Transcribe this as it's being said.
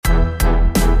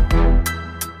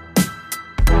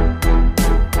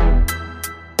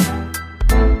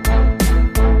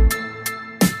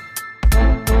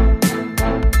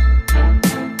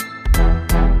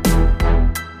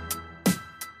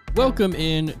Welcome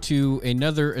in to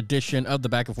another edition of the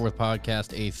Back and Forth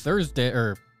podcast, a Thursday,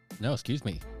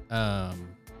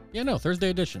 Thursday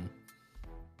edition.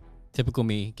 Typical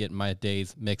me getting my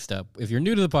days mixed up. If you're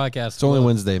new to the podcast, it's only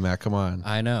Wednesday, Matt. Come on.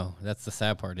 I know. That's the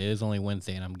sad part. It is only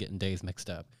Wednesday, and I'm getting days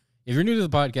mixed up. If you're new to the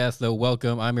podcast, though,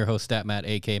 welcome. I'm your host, Stat Matt,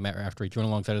 a.k.a. Matt Raftery, joined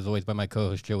alongside, as always, by my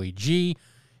co-host, Joey G.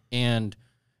 And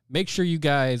make sure you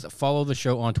guys follow the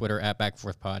show on Twitter at Back and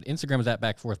Forth Pod. Instagram is at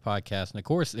Back and Forth Podcast. And, of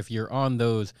course, if you're on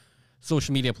those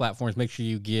social media platforms, make sure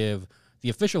you give the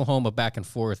official home of Back and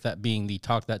Forth, that being the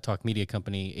Talk That Talk Media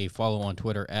Company, a follow on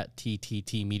Twitter at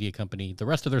TTT Media Company. The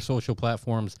rest of their social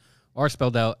platforms are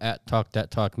spelled out at Talk That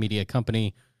Talk Media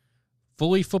Company.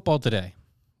 Fully football today.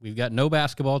 We've got no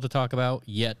basketball to talk about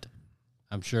yet.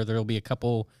 I'm sure there'll be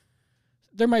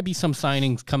there might be some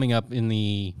signings coming up in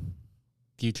the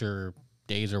future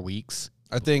days or weeks.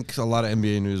 I think a lot of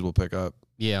NBA news will pick up.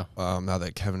 Yeah. Now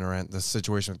that Kevin Durant, the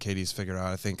situation with KD's figured out,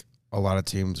 I think a lot of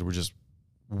teams were just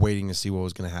waiting to see what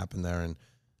was going to happen there. And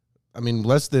I mean,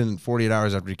 less than 48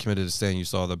 hours after he committed to staying, you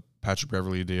saw the Patrick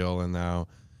Beverley deal, and now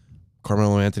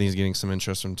Carmelo Anthony's getting some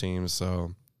interest from teams.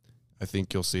 So I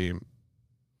think you'll see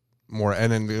more.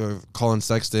 And then Colin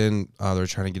Sexton, they're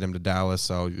trying to get him to Dallas,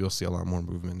 so you'll see a lot more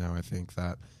movement now. I think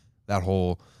that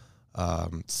whole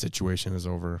situation is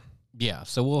over. Yeah,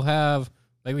 so we'll have,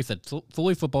 like we said,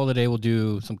 fully football today. We'll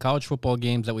do some college football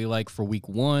games that we like for week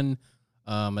one.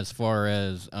 As far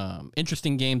as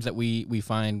interesting games that we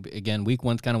find, again, week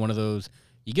one's kind of one of those,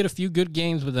 you get a few good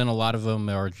games, but then a lot of them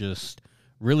are just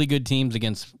really good teams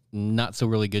against not so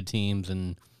really good teams.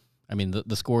 And, I mean,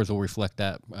 the scores will reflect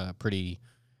that pretty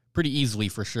easily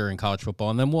for sure in college football.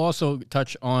 And then we'll also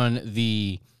touch on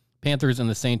the Panthers and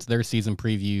the Saints, their season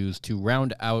previews to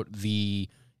round out the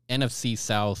NFC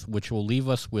South, which will leave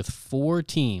us with 4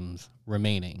 teams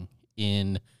remaining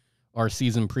in our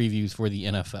season previews for the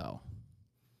NFL.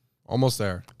 Almost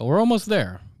there. We're almost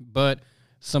there, but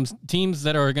some teams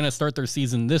that are going to start their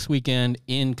season this weekend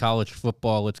in college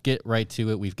football. Let's get right to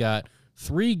it. We've got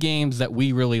 3 games that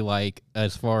we really like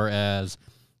as far as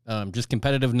just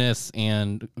competitiveness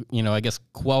and, I guess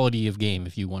quality of game,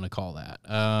 if you want to call that.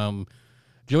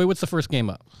 Joey, what's the first game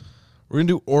up? We're going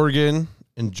to do Oregon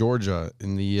and Georgia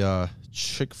in the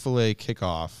Chick-fil-A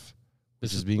kickoff,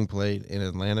 which is being played in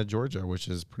Atlanta, Georgia, which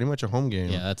is pretty much a home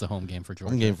game. Yeah, that's a home game for Georgia.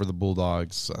 Home game for the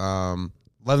Bulldogs.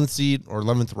 11th seed or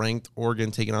 11th ranked Oregon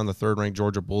taking on the 3rd ranked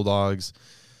Georgia Bulldogs.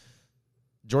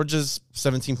 Georgia's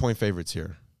 17-point favorites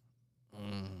here.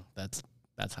 That's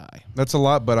high. That's a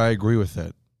lot, but I agree with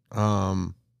it.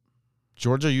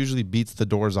 Georgia usually beats the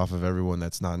doors off of everyone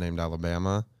that's not named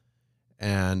Alabama.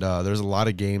 And there's a lot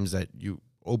of games that you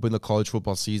open the college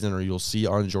football season or you'll see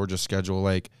on Georgia's schedule,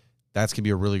 like, that's going to be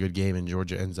a really good game, and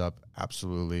Georgia ends up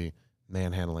absolutely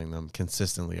manhandling them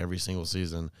consistently every single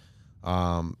season.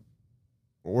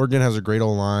 Oregon has a great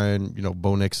O-line.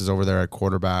 Bo Nix is over there at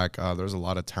quarterback. There's a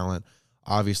lot of talent,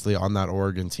 obviously, on that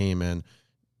Oregon team. And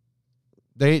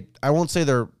I won't say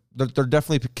they're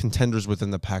definitely contenders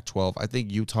within the Pac-12. I think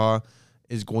Utah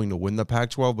is going to win the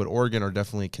Pac-12, but Oregon are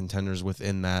definitely contenders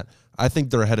within that. I think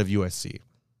they're ahead of USC.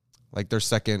 Like, they're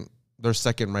second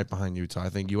right behind Utah. I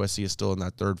think USC is still in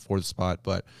that 3rd, 4th spot,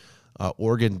 but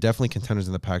Oregon definitely contenders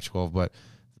in the Pac-12. But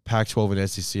Pac-12 and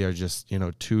SEC are just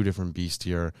 2 different beasts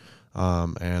here.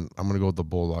 And I'm going to go with the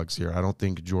Bulldogs here. I don't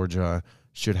think Georgia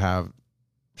should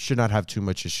not have too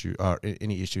much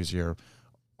any issues here.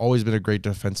 Always been a great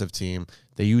defensive team.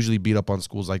 They usually beat up on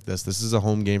schools like this. This is a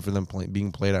home game for them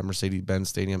being played at Mercedes-Benz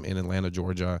Stadium in Atlanta,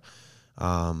 Georgia.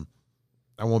 I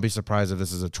won't be surprised if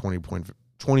this is a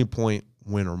 20-point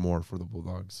win or more for the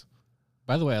Bulldogs.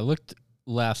 By the way, I looked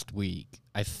last week.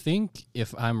 I think,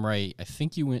 if I'm right,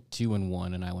 you went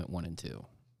 2-1 and I went 1-2.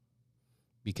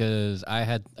 Because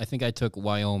I think I took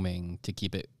Wyoming to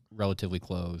keep it relatively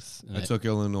close. I took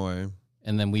Illinois.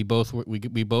 And then we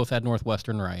both had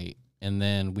Northwestern right. And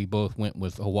then we both went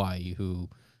with Hawaii, who,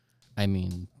 I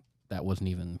mean, that wasn't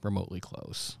even remotely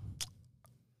close.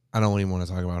 I don't even want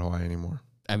to talk about Hawaii anymore.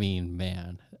 I mean,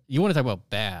 man, you want to talk about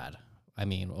bad. I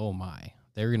mean, oh my,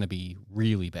 they're going to be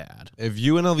really bad. If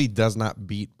UNLV does not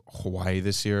beat Hawaii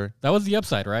this year. That was the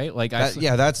upside, right? Like, that's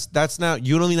now,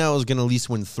 UNLV now is going to at least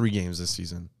win 3 games this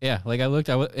season. Yeah, like I looked,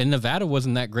 and Nevada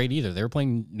wasn't that great either. They were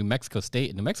playing New Mexico State,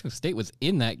 and New Mexico State was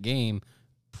in that game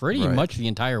pretty much the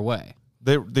entire way.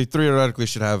 They theoretically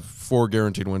should have 4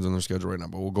 guaranteed wins on their schedule right now,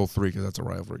 but we'll go 3 because that's a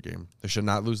rivalry game. They should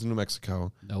not lose to New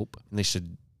Mexico. Nope. And they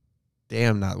should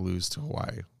not lose to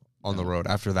Hawaii on the road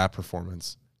after that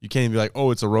performance. You can't even be like, oh,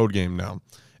 it's a road game now.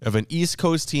 If an East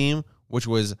Coast team, which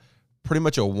was pretty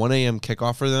much a 1 a.m.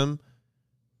 kickoff for them,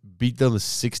 beat them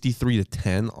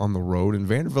 63-10 on the road, and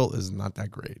Vanderbilt is not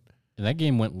that great. And that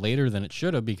game went later than it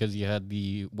should have because you had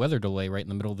the weather delay right in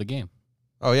the middle of the game.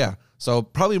 Oh, yeah. So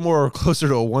probably more closer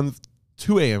to a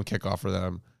 2 a.m. kickoff for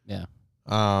them. Yeah.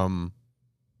 And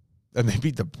they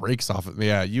beat the brakes off of me.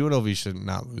 Yeah, UNLV should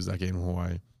not lose that game in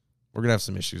Hawaii. We're going to have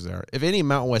some issues there. If any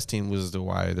Mountain West team loses to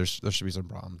Hawaii, there should be some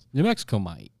problems. New Mexico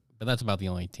might, but that's about the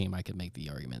only team I could make the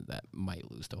argument that might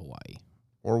lose to Hawaii.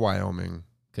 Or Wyoming.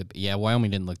 Could be. Yeah,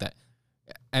 Wyoming didn't look that.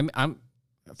 I'm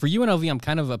for UNLV, I'm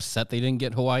kind of upset they didn't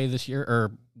get Hawaii this year,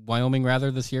 or Wyoming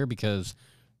rather this year, because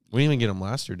we didn't even get them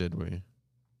last year, did we?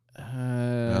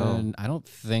 No. I don't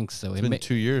think so. It's been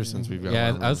 2 years since we've got.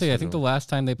 Yeah, I would say I think the last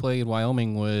time they played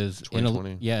Wyoming was in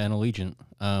Allegiant,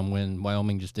 when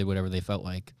Wyoming just did whatever they felt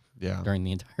like. Yeah. During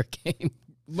the entire game,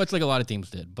 much like a lot of teams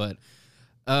did. But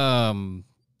I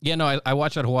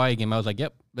watched that Hawaii game. I was like,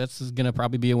 yep, this is gonna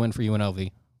probably be a win for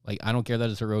UNLV. Like, I don't care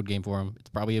that it's a road game for them. It's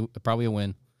probably a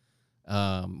win.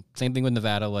 Same thing with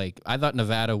Nevada. Like, I thought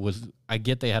Nevada was. I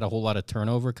get they had a whole lot of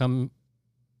turnover come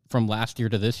from last year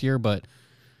to this year, but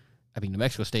I mean, New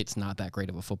Mexico State's not that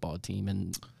great of a football team,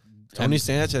 and Tony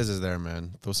Sanchez is there,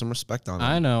 man. Throw some respect on him.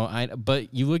 I know.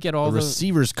 But you look at all the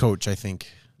receivers coach, I think.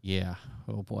 Yeah.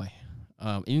 Oh boy.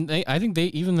 I think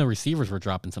even the receivers were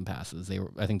dropping some passes.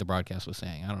 I think the broadcast was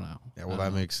saying. I don't know. Yeah. Well,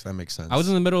 that makes sense. I was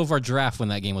in the middle of our draft when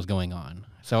that game was going on,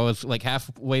 so I was like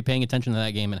halfway paying attention to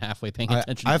that game and halfway paying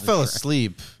attention. I fell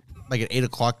asleep like at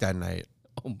 8:00 that night.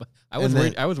 Oh, I was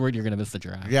worried. I was worried you're gonna miss the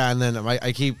draft. Yeah, and then I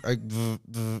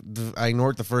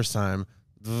ignored it the first time.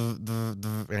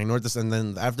 I ignored this, and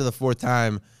then after the fourth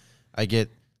time, the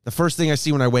first thing I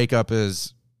see when I wake up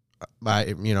is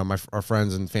our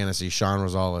friends in fantasy, Sean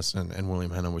Rosales and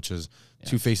William Henna, which is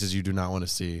two faces you do not want to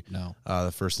see. No.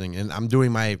 The first thing, and I'm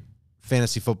doing my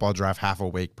fantasy football draft half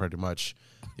awake pretty much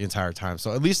the entire time.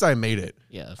 So at least I made it.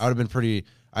 Yes. I would have been pretty.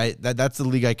 That's the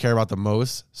league I care about the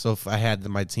most. So if I had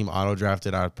my team auto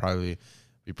drafted, I would probably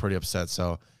be pretty upset.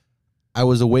 So I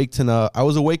was awake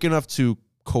enough to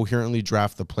coherently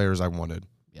draft the players I wanted.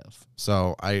 Yes.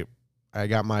 So I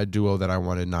got my duo that I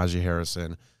wanted: Najee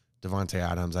Harrison, Devontae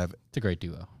Adams. It's a great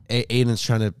duo. Aiden's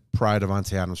trying to pry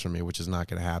Devontae Adams from me, which is not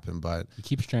going to happen. But he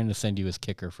keeps trying to send you his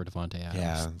kicker for Devontae Adams.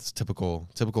 Yeah, it's typical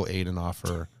Aiden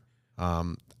offer.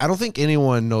 I don't think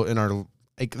anyone in our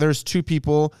there's two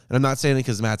people, and I'm not saying it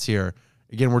because Matt's here.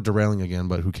 Again, we're derailing again,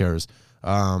 but who cares?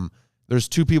 There's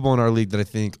two people in our league that I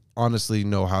think honestly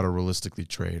know how to realistically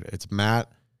trade. It's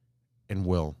Matt and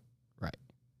Will. Right.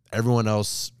 Everyone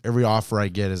else, every offer I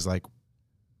get is like,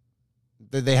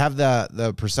 they have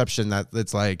the perception that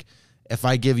it's like, if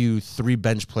I give you 3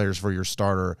 bench players for your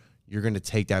starter, you're going to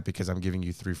take that because I'm giving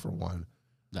you 3 for 1.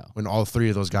 No. When all 3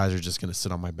 of those guys are just going to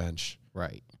sit on my bench.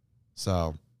 Right.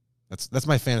 So that's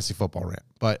my fantasy football rant.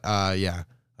 But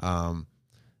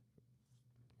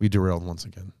we derailed once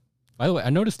again. By the way, I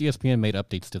noticed ESPN made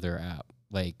updates to their app,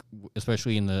 like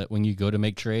especially when you go to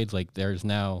make trades, like there's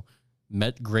now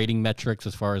grading metrics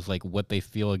as far as like what they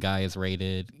feel a guy is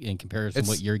rated in comparison to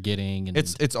what you're getting. And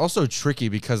it's also tricky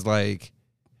because like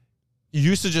you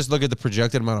used to just look at the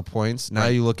projected amount of points. Now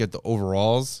you look at the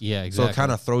overalls. Yeah, exactly. So it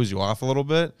kind of throws you off a little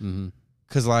bit.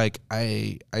 Because like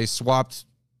I swapped,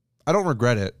 I don't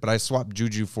regret it, but I swapped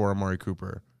Juju for Amari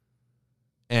Cooper.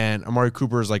 And Amari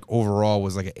Cooper's like overall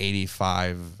was like an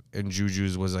 85 and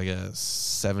Juju's was like a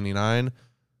 79.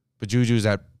 But Juju's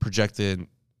at projected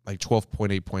like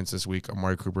 12.8 points this week.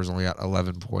 Amari Cooper's only at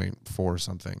 11.4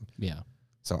 something. Yeah.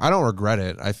 So I don't regret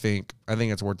it. I think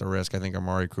it's worth the risk. I think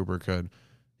Amari Cooper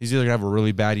he's either going to have a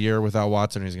really bad year without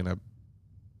Watson or he's going to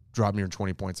drop near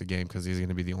 20 points a game because he's going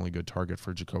to be the only good target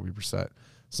for Jacoby Brissett.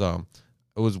 So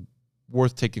it was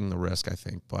worth taking the risk, I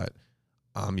think. But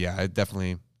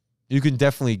you can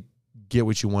definitely get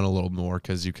what you want a little more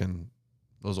because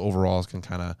those overalls can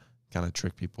kind of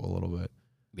trick people a little bit.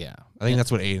 Yeah. I think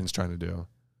that's what Aiden's trying to do.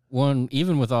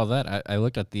 Even with all that, I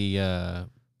looked at the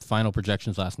final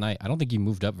projections last night. I don't think you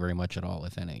moved up very much at all,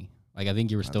 if any. Like, I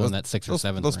think you were still in that 6 or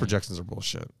 7. Those projections are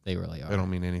bullshit. They really are. They don't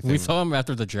mean anything. We saw them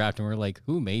after the draft, and we were like,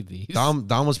 who made these? Dom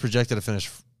was projected to finish,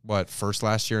 first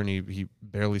last year, and he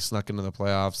barely snuck into the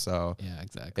playoffs. So yeah,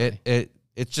 exactly.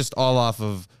 It's just all off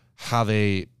of how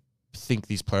they think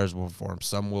these players will perform.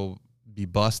 Some will be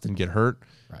bust and get hurt.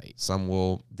 Right. Some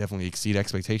will definitely exceed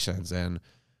expectations. And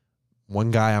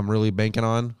one guy I'm really banking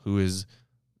on, who is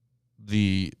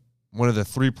one of the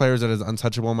 3 players that is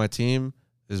untouchable on my team,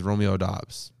 is Romeo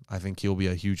Doubs. I think he'll be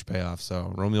a huge payoff.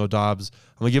 So Romeo Doubs,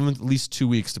 I'm going to give him at least 2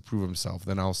 weeks to prove himself.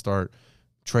 Then I'll start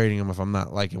trading him if I'm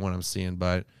not liking what I'm seeing.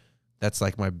 But that's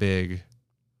like my big,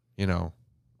 I'm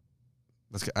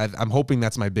hoping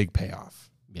that's my big payoff.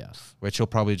 Yes. Which he'll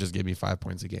probably just give me 5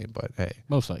 points a game, but hey.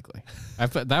 Most likely.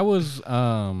 That was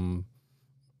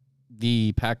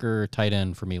the Packer tight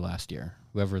end for me last year,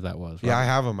 whoever that was. Yeah, I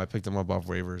Robert. have him. I picked him up off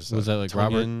waivers. Was that like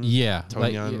Robert? Yeah.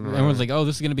 Like, everyone's like, oh,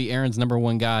 this is going to be Aaron's number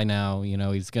one guy now. You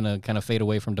know, he's going to kind of fade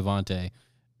away from Devontae.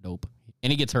 Nope.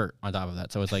 And he gets hurt on top of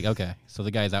that. So it's like, okay, so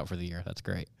the guy's out for the year. That's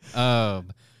great. But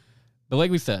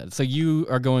like we said, so you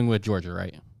are going with Georgia,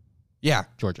 right? Yeah.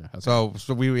 Georgia. Okay. So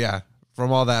we,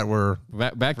 from all that, we're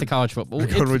back to college football. We're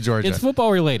going with Georgia. It's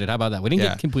football related. How about that? We didn't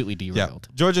get completely derailed.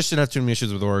 Yeah. Georgia shouldn't have too many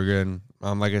issues with Oregon.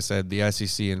 Like I said, the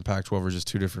SEC and Pac-12 are just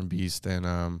two different beasts,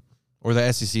 and or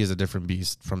the SEC is a different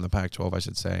beast from the Pac-12, I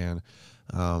should say,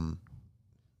 and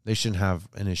they shouldn't have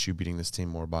an issue beating this team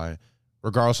more by,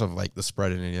 regardless of like the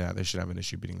spread and any of that, they should have an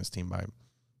issue beating this team by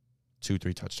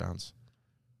 2-3 touchdowns.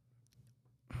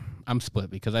 I'm split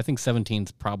because I think 17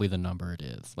 is probably the number it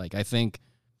is. Like I think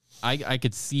I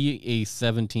could see a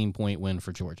 17-point win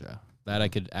for Georgia. That I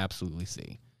could absolutely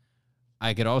see.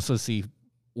 I could also see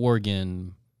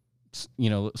Oregon, you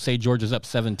know, say Georgia's up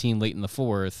 17 late in the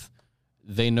fourth.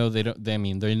 They know they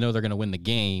know they're going to win the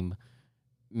game.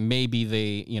 Maybe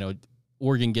they, you know,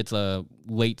 Oregon gets a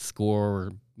late score,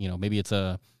 or, you know, maybe it's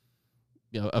a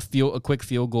quick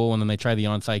field goal, and then they try the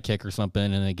onside kick or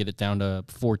something, and they get it down to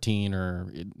 14,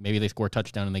 or maybe they score a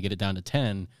touchdown and they get it down to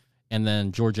 10. And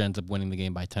then Georgia ends up winning the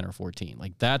game by 10 or 14.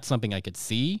 Like, that's something I could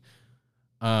see.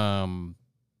 I'm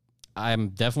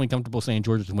definitely comfortable saying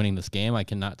Georgia's winning this game. I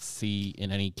cannot see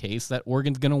in any case that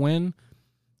Oregon's going to win.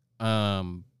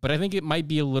 But I think it might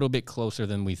be a little bit closer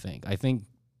than we think. I think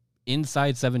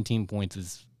inside 17 points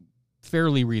is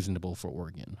fairly reasonable for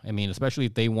Oregon. I mean, especially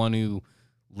if they want to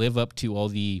live up to all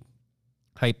the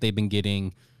hype they've been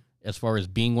getting as far as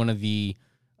being one of the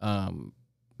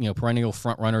perennial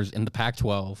front runners in the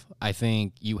Pac-12. I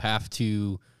think you have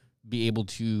to be able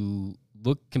to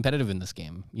look competitive in this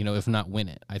game, you know, if not win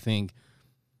it. I think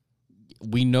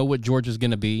we know what Georgia's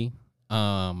going to be.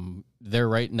 They're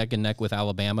right neck and neck with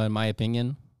Alabama, in my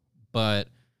opinion, but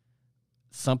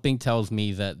something tells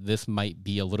me that this might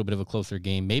be a little bit of a closer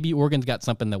game. Maybe Oregon's got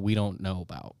something that we don't know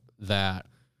about that,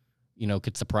 you know,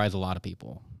 could surprise a lot of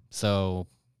people. So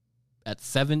at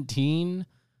 17,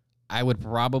 I would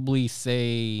probably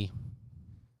say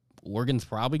Oregon's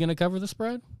probably going to cover the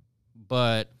spread,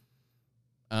 but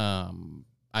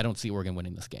I don't see Oregon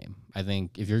winning this game. I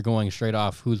think if you're going straight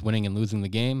off who's winning and losing the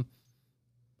game,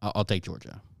 I'll take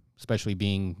Georgia, especially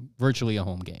being virtually a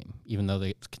home game, even though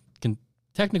they can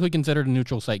technically considered a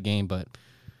neutral site game, but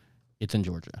it's in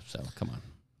Georgia, so come on.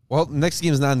 Well, next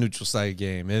game is not a neutral site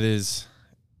game. It is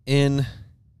in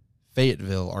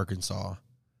Fayetteville, Arkansas.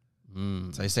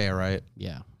 Did I say it right?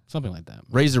 Yeah, something like that.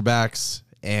 Razorbacks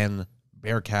and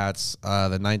Bearcats,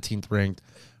 the 19th ranked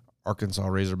Arkansas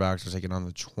Razorbacks are taking on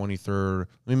the 23rd.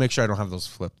 Let me make sure I don't have those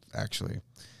flipped, actually.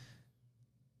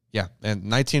 Yeah, and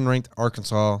 19 ranked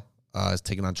Arkansas is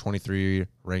taking on 23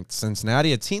 ranked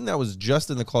Cincinnati, a team that was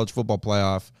just in the college football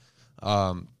playoff,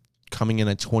 coming in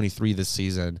at 23 this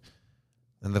season,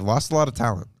 and they've lost a lot of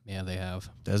talent. Yeah, they have.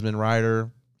 Desmond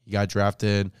Ryder, he got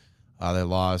drafted. They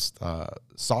lost.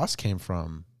 Sauce came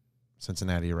from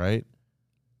Cincinnati, right?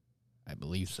 I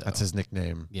believe so. That's his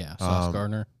nickname. Yeah, Sauce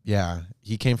Gardner. Yeah,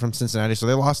 he came from Cincinnati, so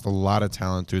they lost a lot of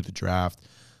talent through the draft.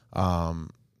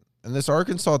 And this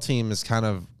Arkansas team is kind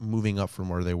of moving up from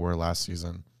where they were last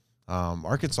season.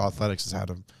 Arkansas Athletics is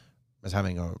going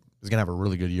to have a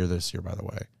really good year this year, by the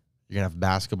way. You're going to have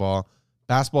basketball.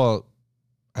 Basketball,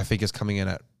 I think, is coming in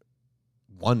at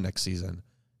 1 next season.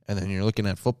 And then you're looking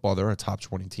at football, they're a top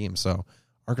 20 team. So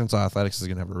Arkansas Athletics is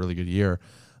going to have a really good year.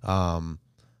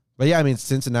 But, yeah, I mean,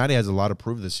 Cincinnati has a lot to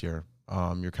prove this year.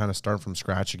 You're kind of starting from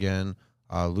scratch again.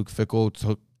 Luke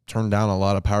Fickell turned down a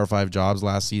lot of Power 5 jobs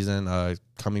last season,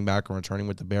 coming back and returning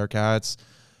with the Bearcats.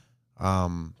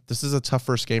 This is a tough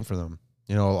first game for them.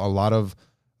 You know, a lot of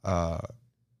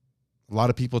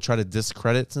people try to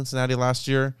discredit Cincinnati last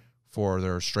year for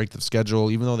their strength of schedule,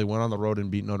 even though they went on the road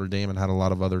and beat Notre Dame and had a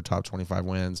lot of other top 25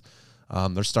 wins.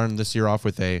 They're starting this year off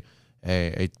with a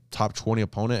top 20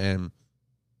 opponent and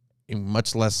a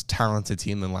much less talented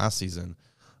team than last season.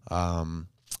 I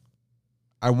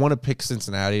want to pick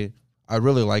Cincinnati. I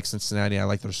really like Cincinnati. I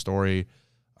like their story,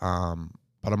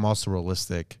 but I'm also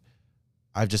realistic.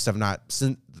 I just have not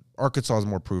 – Arkansas is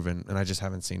more proven, and I just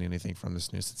haven't seen anything from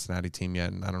this new Cincinnati team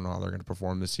yet, and I don't know how they're going to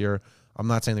perform this year. I'm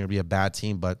not saying they're going to be a bad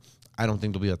team, but I don't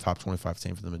think they'll be a top 25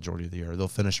 team for the majority of the year. They'll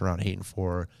finish around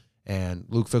 8-4, and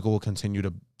Luke Fickell will continue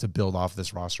to build off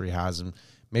this roster he has, and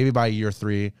maybe by year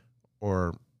 3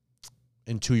 or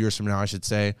in 2 years from now, I should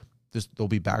say, they'll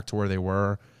be back to where they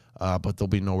were, but they'll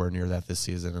be nowhere near that this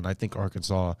season, and I think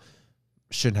Arkansas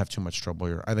shouldn't have too much trouble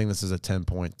here. I think this is a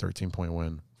 10-point, 13-point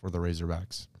win for the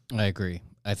Razorbacks. I agree.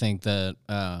 I think that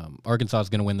Arkansas is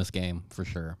going to win this game for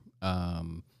sure.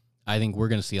 I think we're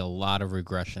going to see a lot of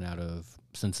regression out of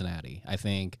Cincinnati. I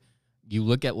think you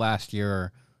look at last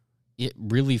year, it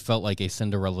really felt like a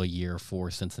Cinderella year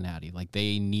for Cincinnati. Like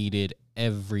they needed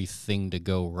everything to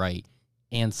go right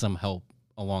and some help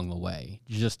along the way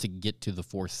just to get to the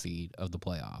 4th seed of the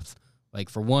playoffs. Like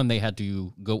for one, they had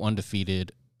to go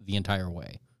undefeated the entire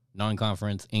way.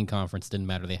 Non-conference, in-conference, didn't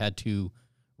matter. They had to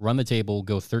run the table,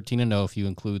 go 13-0 if you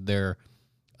include their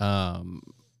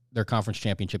conference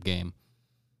championship game.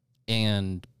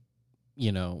 And,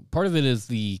 you know, part of it is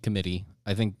the committee.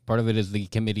 I think part of it is the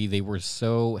committee. They were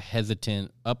so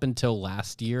hesitant up until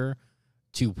last year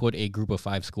to put a group of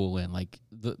 5 school in. Like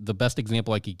the best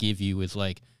example I could give you is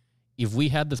like if we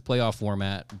had this playoff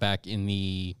format back in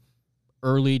the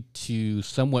early to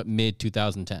somewhat mid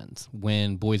 2010s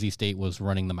when Boise State was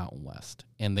running the Mountain West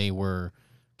and they were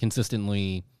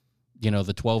consistently, you know,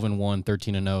 the 12-1,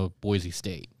 13-0 Boise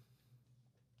State.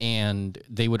 And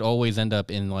they would always end up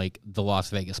in like the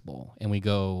Las Vegas Bowl. And we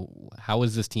go, how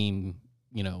is this team,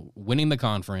 you know, winning the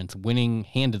conference, winning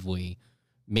handedly,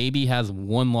 maybe has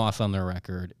 1 loss on their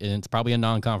record, and it's probably a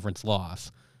non-conference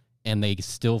loss, and they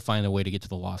still find a way to get to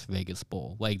the Las Vegas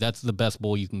Bowl. Like, that's the best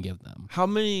bowl you can give them. How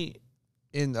many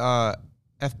in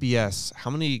FBS,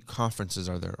 how many conferences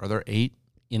are there? Are there 8?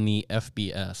 In the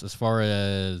FBS, as far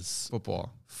as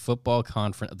football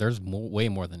conference, there's way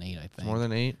more than 8, I think. More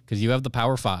than 8? Because you have the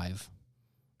Power 5,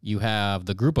 you have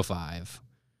the Group of 5,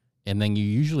 and then you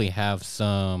usually have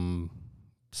some,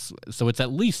 so it's at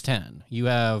least 10. You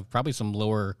have probably some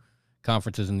lower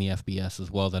conferences in the FBS as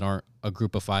well that aren't a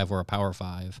Group of 5 or a Power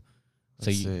 5. So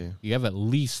you have at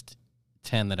least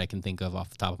 10 that I can think of off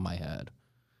the top of my head.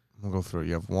 We'll go through it.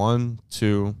 You have 1,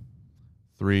 2,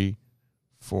 3,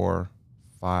 4,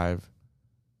 5,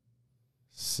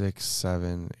 6,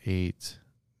 7, 8,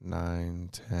 9,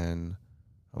 10,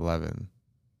 11.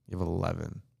 You have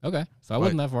 11. Okay. So I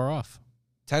wasn't that far off.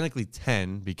 Technically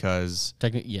 10 because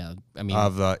yeah, I mean,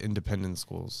 of the independent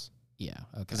schools. Yeah.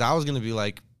 Okay. Because I was going to be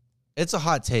like, it's a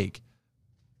hot take,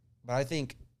 but I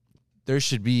think there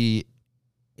should be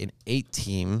an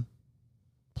 8-team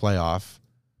playoff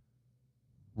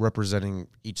representing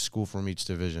each school from each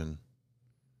division.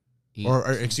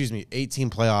 Or excuse me, 8-team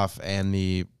playoff, and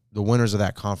the winners of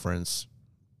that conference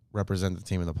represent the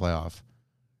team in the playoff.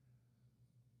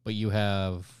 But you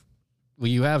have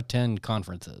 10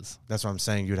 conferences. That's what I'm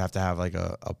saying. You'd have to have like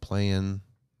a play-in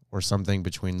or something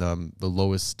between the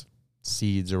lowest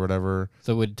seeds or whatever.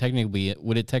 So would it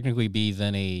technically be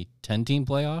then a 10-team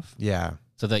playoff? Yeah.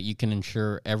 So that you can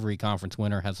ensure every conference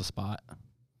winner has a spot?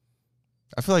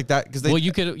 I feel like that because they. Well,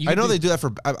 you could. I know they do that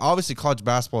for obviously college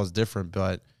basketball is different,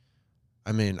 but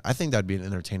I mean I think that'd be an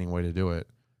entertaining way to do it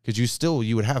because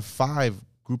you would have 5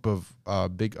 group of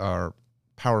big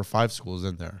Power 5 schools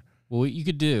in there. Well, what you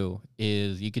could do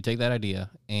is you could take that idea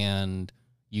and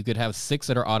you could have 6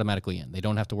 that are automatically in. They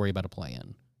don't have to worry about a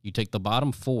play-in. You take the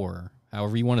bottom 4,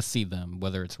 however you want to see them,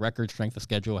 whether it's record, strength of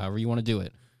schedule, however you want to do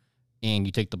it, and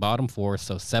you take the bottom 4,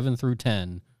 so 7 through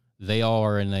 10, they all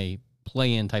are in a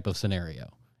play-in type of scenario,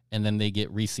 and then they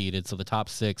get reseeded. So the top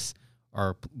 6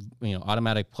 are,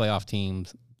 automatic playoff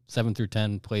teams. 7 through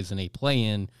 10 plays in a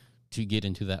play-in to get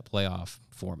into that playoff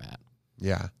format.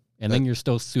 Yeah, and then you're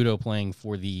still pseudo playing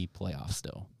for the playoffs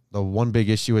still. The one big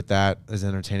issue with that, as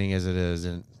entertaining as it is,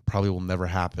 and probably will never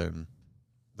happen.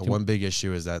 One big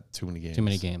issue is that too many games. Too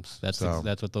many games. That's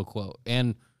what they'll quote.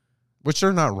 And which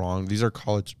they're not wrong. These are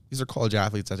college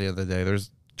athletes at the end of the day. There's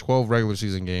 12 regular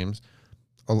season games.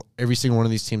 Every single one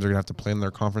of these teams are going to have to play in their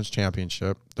conference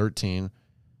championship, 13.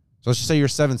 So let's just say you're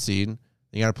 7th seed.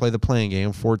 You got to play the playing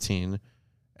game, 14.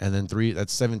 And then 3,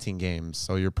 that's 17 games.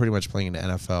 So you're pretty much playing an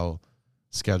NFL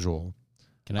schedule.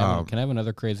 Can I have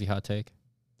another crazy hot take?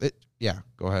 Yeah,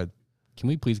 go ahead. Can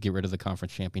we please get rid of the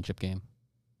conference championship game?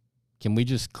 Can we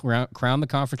just crown the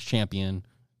conference champion?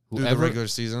 Do the regular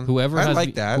season? Whoever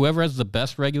has the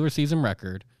best regular season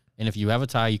record, and if you have a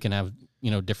tie, you can have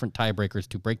different tiebreakers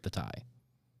to break the tie.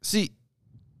 See,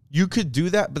 you could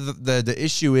do that, but the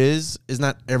issue is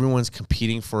not everyone's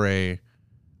competing for a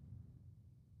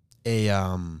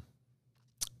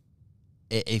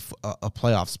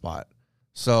playoff spot.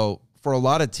 So for a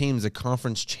lot of teams, the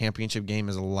conference championship game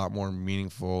is a lot more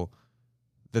meaningful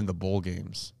than the bowl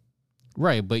games.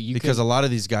 Right, but because a lot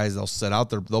of these guys they'll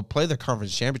play the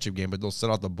conference championship game, but they'll sit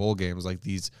out the bowl games, like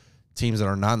these teams that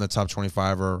are not in the top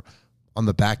 25 or on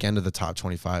the back end of the top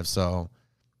 25. So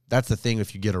that's the thing.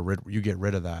 If you get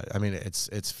rid of that, I mean,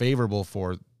 it's favorable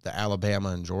for the Alabama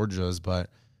and Georgias, but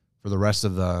for the rest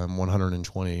of the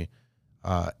 120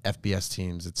 FBS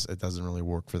teams, it doesn't really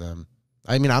work for them.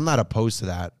 I mean, I'm not opposed to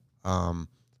that,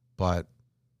 but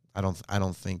I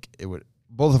don't think it would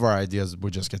both of our ideas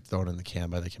would just get thrown in the can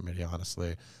by the committee,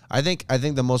 honestly. I think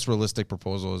the most realistic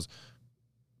proposal is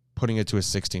putting it to a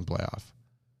 16 playoff.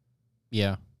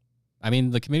 Yeah. I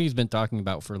mean, the committee's been talking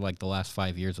about for like the last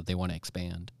 5 years that they want to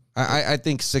expand. I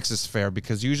think 6 is fair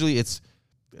because usually it's,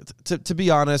 to be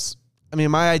honest, I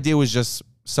mean, my idea was just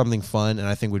something fun and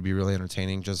I think would be really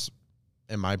entertaining. Just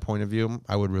in my point of view,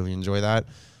 I would really enjoy that.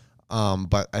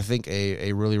 But I think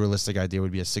a really realistic idea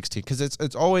would be a 16 because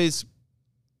it's always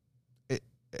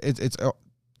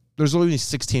there's only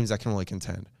 6 teams that can really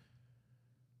contend.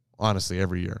 Honestly,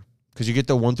 every year. Because you get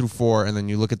the 1 through 4, and then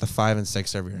you look at the 5 and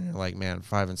 6 every year, and you're like, man,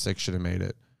 5 and 6 should have made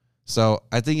it. So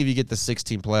I think if you get the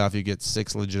 16 playoff, you get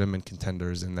 6 legitimate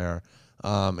contenders in there,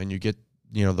 and you get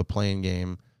the playing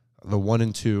game. The 1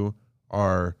 and 2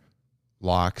 are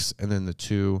locks, and then the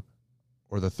 2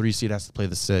 or the 3 seed has to play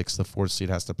the 6, the 4th seed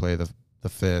has to play the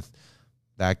 5th.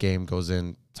 That game goes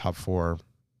in top 4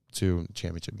 to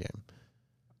championship game.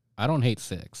 I don't hate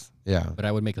 6. Yeah, but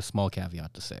I would make a small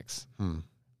caveat to 6.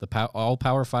 All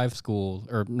Power 5 schools,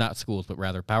 or not schools, but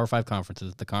rather Power 5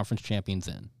 conferences, the conference champions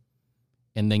in.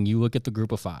 And then you look at the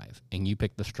group of 5, and you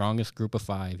pick the strongest group of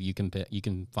 5 you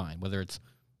can find, whether it's,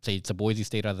 say, it's a Boise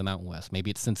State out of the Mountain West, maybe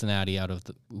it's Cincinnati out of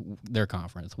their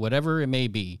conference. Whatever it may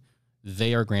be,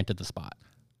 they are granted the spot.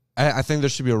 I think there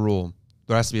should be a rule.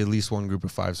 There has to be at least one group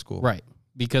of 5 school. Right.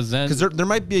 Because there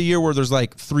might be a year where there's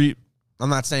like 3. I'm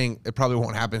not saying it probably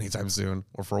won't happen anytime soon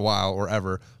or for a while or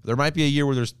ever. There might be a year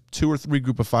where there's 2 or 3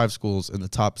 group of 5 schools in the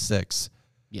top 6.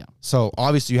 Yeah. So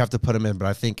obviously you have to put them in, but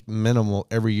I think minimal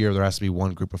every year there has to be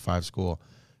one group of 5 school.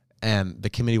 And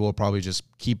the committee will probably just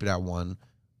keep it at 1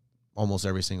 almost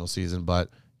every single season. But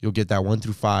you'll get that 1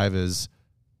 through 5 is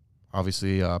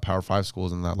obviously Power 5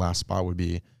 schools, and that last spot would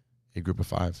be a group of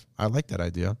 5. I like that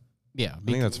idea. Yeah.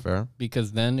 I think that's fair.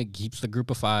 Because then it keeps the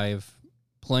group of 5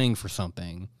 playing for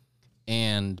something.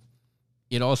 And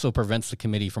it also prevents the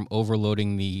committee from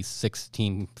overloading the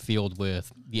 6-team field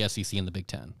with the SEC and the Big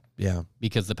Ten. Yeah.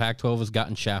 Because the Pac-12 has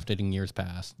gotten shafted in years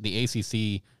past. The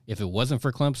ACC, if it wasn't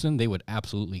for Clemson, they would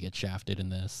absolutely get shafted in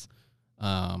this.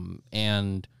 And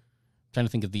I'm trying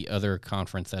to think of the other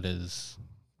conference that is,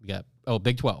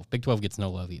 Big 12. Big 12 gets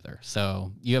no love either.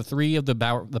 So you have 3 of the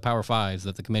Power 5s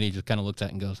that the committee just kind of looks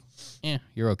at and goes,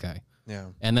 you're okay. Yeah.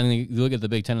 And then you look at the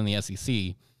Big Ten and the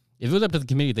SEC. If it was up to the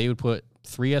committee, they would put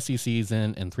 3 SECs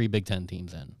in and 3 Big Ten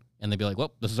teams in. And they'd be like,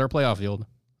 well, this is our playoff field.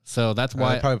 So that's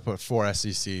why. I'd probably put 4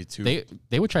 SEC, 2.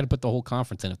 They would try to put the whole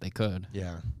conference in if they could.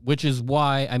 Yeah. Which is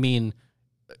why, I mean,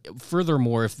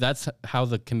 furthermore, if that's how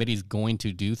the committee's going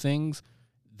to do things,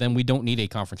 then we don't need a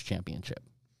conference championship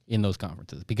in those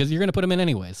conferences because you're going to put them in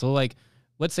anyway. So, like,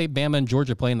 let's say Bama and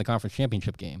Georgia play in the conference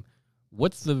championship game.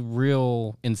 What's the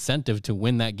real incentive to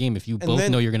win that game if you both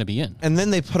know you're going to be in? And then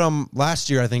they put them last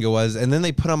year, I think it was, and then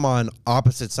they put them on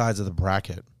opposite sides of the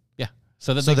bracket. Yeah,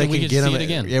 so that we can see it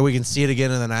again. Yeah, we can see it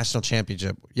again in the national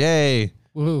championship. Yay!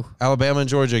 Woohoo! Alabama and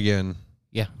Georgia again.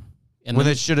 Yeah, and when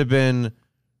it should have been,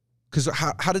 because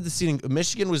how did the seeding?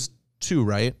 Michigan was 2,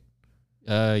 right?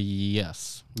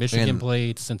 Yes. Michigan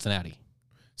played Cincinnati.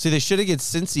 See, they should have get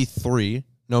Cincy 3.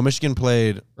 No, Michigan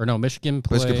played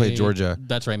Georgia.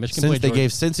 That's right. Michigan Since played they Georgia.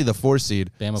 gave Cincy the 4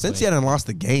 seed. Cincy hadn't lost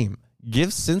the game. Give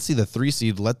Cincy the 3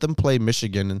 seed. Let them play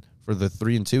Michigan for the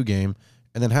 3-2 game,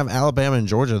 and then have Alabama and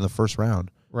Georgia in the first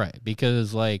round. Right,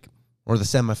 because or the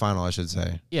semifinal, I should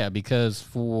say. Yeah, because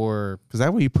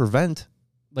that way you prevent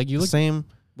you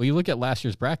look at last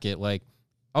year's bracket.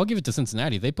 I'll give it to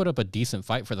Cincinnati. They put up a decent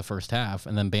fight for the first half,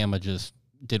 and then Bama just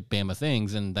did Bama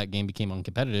things, and that game became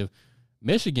uncompetitive.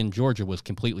 Michigan, Georgia was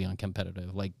completely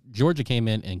uncompetitive. Georgia came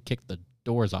in and kicked the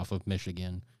doors off of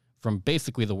Michigan from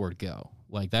basically the word go.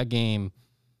 That game,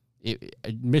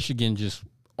 Michigan just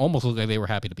almost looked like they were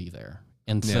happy to be there.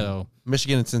 And so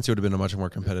Michigan and Cincy would have been a much more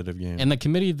competitive game. And the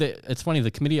committee, it's funny, the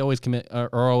committee always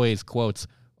quotes,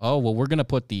 oh, well, we're going to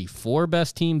put the 4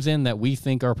 best teams in that we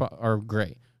think are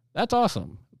great. That's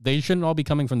awesome. They shouldn't all be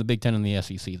coming from the Big Ten and the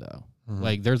SEC, though.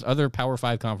 Mm-hmm. There's other Power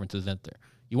 5 conferences out there.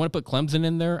 You want to put Clemson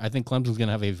in there? I think Clemson's going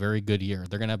to have a very good year.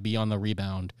 They're going to be on the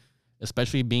rebound,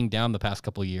 especially being down the past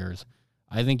couple of years.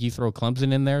 I think you throw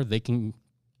Clemson in there, they can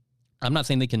 – I'm not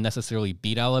saying they can necessarily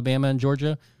beat Alabama and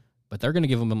Georgia, but they're going to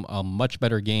give them a much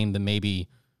better game than maybe,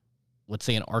 let's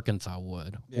say, an Arkansas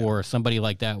would or somebody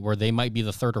like that where they might be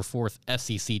the 3rd or 4th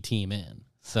SEC team in.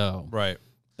 So right.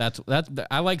 That's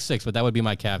I like 6, but that would be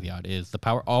my caveat is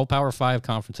all Power 5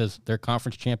 conferences, they're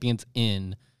conference champions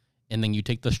in – and then you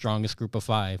take the strongest group of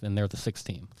 5, and they're the 6th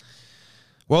team.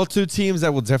 Well, 2 teams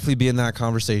that will definitely be in that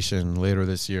conversation later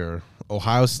this year,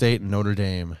 Ohio State and Notre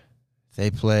Dame.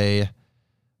 They play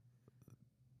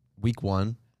week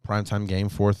 1, primetime game,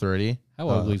 4:30. How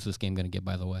ugly is this game going to get,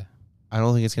 by the way? I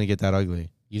don't think it's going to get that ugly.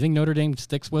 You think Notre Dame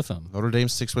sticks with them? Notre Dame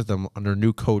sticks with them under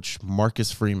new coach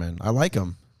Marcus Freeman. I like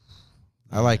him.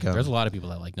 There's a lot of people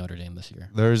that like Notre Dame this year.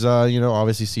 There's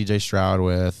obviously C.J. Stroud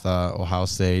with Ohio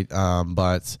State, I'm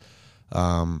not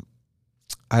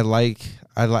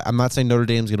saying Notre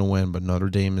Dame's going to win, but Notre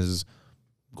Dame is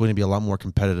going to be a lot more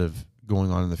competitive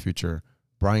going on in the future.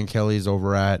 Brian Kelly's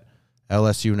over at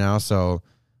LSU now, so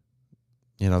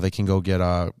they can go get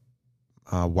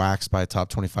waxed by top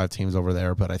 25 teams over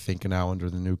there. But I think now under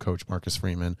the new coach Marcus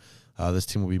Freeman, this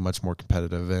team will be much more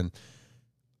competitive. And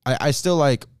I still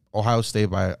like Ohio State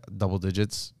by double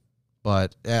digits,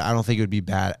 but I don't think it would be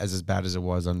as bad as it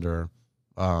was under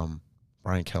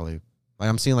Brian Kelly. Like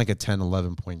I'm seeing like a 10,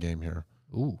 11 point game here.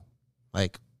 Ooh.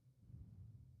 Like,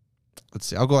 let's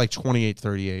see. I'll go like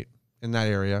 28-38 in that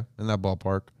area, in that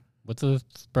ballpark. What's the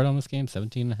spread on this game?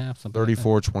 17.5? Something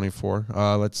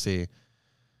 34-24. Let's see.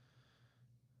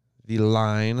 The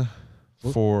line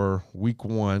for week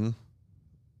 1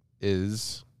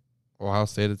 is Ohio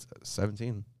State at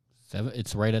 17.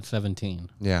 It's right at 17.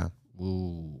 Yeah.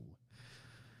 Ooh.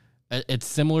 It's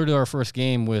similar to our first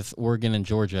game with Oregon and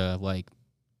Georgia. Like,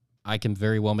 I can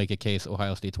very well make a case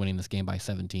Ohio State's winning this game by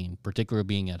 17, particularly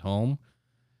being at home.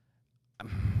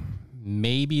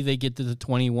 Maybe they get to the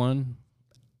 21.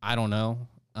 I don't know.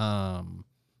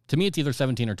 To me, it's either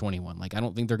 17 or 21. Like, I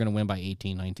don't think they're going to win by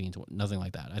 18, 19, 20, nothing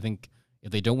like that. I think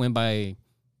if they don't win by,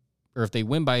 or if they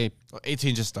win by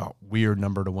 18, just a weird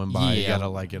number to win by. Yeah. You got to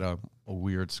like get a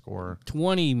weird score.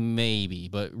 20 maybe,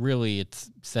 but really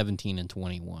it's 17 and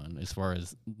 21 as far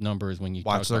as numbers when you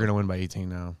watch. They're going to win by 18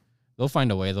 now. They'll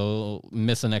find a way. They'll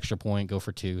miss an extra point, go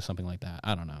for 2, something like that.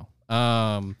 I don't know.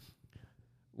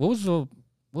 What was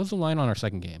the line on our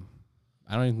second game?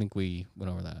 I don't even think we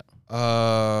went over that.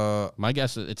 My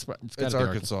guess is it's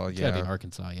Arkansas. It's gotta be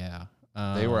Arkansas. Yeah.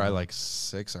 They were at like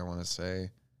 6. I want to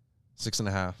say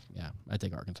 6.5. Yeah, I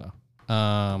take Arkansas.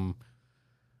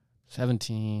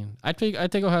 17. I take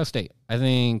Ohio State. I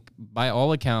think by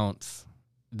all accounts,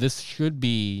 this should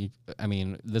be. I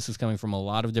mean, this is coming from a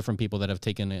lot of different people that have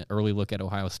taken an early look at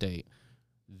Ohio State.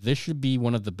 This should be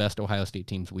one of the best Ohio State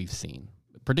teams we've seen,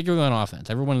 particularly on offense.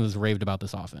 Everyone has raved about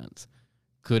this offense.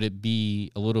 Could it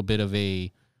be a little bit of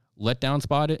a letdown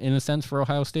spot in a sense for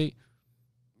Ohio State?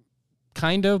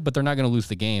 Kind of, but they're not going to lose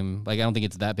the game. Like, I don't think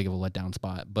it's that big of a letdown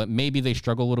spot. But maybe they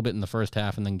struggle a little bit in the first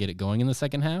half and then get it going in the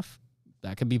second half.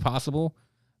 That could be possible.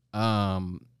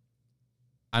 I'm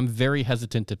very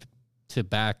hesitant to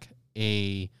back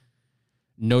a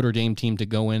Notre Dame team to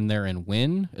go in there and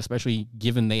win, especially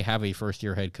given they have a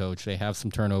first-year head coach. They have some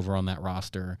turnover on that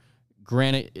roster.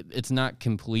 Granted, it's not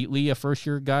completely a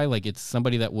first-year guy. Like, it's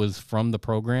somebody that was from the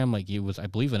program. Like, he was, I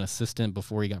believe, an assistant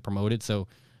before he got promoted. So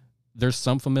there's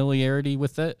some familiarity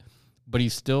with it, but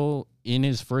he's still in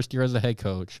his first year as a head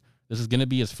coach. This is going to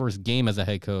be his first game as a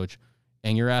head coach,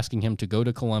 and you're asking him to go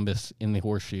to Columbus in the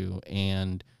Horseshoe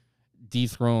and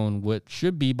dethrone what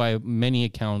should be, by many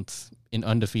accounts, an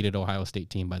undefeated Ohio State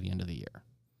team by the end of the year.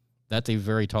 That's a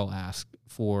very tall ask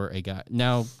for a guy.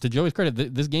 Now, to Joey's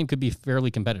credit, this game could be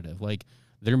fairly competitive. Like,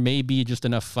 there may be just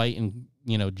enough fight and,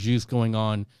 juice going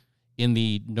on in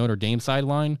the Notre Dame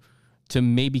sideline to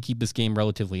maybe keep this game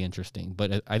relatively interesting.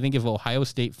 But I think if Ohio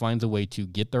State finds a way to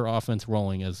get their offense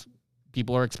rolling, as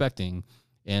people are expecting,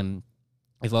 and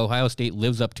if Ohio State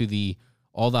lives up to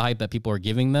all the hype that people are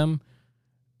giving them,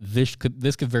 this could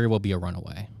very well be a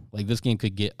runaway. Like, this game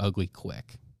could get ugly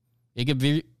quick. It'd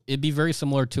be very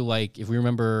similar to, like, if we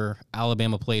remember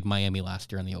Alabama played Miami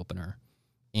last year in the opener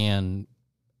and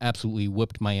absolutely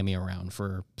whipped Miami around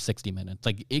for 60 minutes.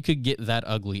 Like, it could get that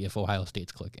ugly if Ohio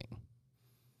State's clicking.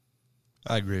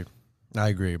 I agree,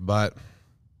 but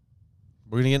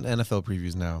we're going to get NFL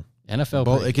previews now.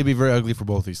 It could be very ugly for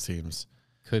both these teams.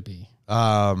 Could be.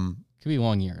 Could be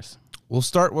long years. We'll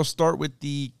start with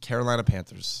the Carolina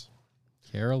Panthers.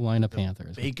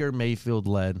 Baker Mayfield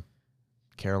led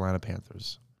Carolina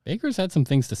Panthers. Baker's had some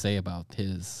things to say about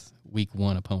his week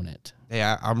 1 opponent. Hey,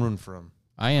 I'm rooting for him.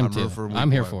 I am too.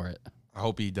 I'm here for it. I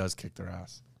hope he does kick their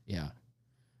ass. Yeah.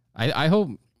 I hope,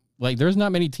 like, there's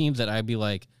not many teams that I'd be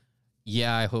like,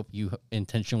 yeah, I hope you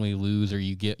intentionally lose or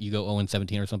you go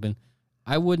 0-17 or something.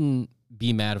 I wouldn't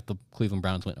be mad if the Cleveland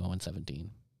Browns went 0-17.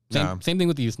 Same thing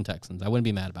with the Houston Texans. I wouldn't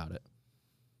be mad about it.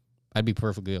 I'd be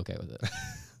perfectly okay with it.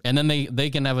 And then they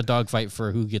can have a dogfight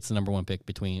for who gets the number 1 pick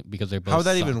because they both. How would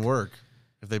that suck. even work?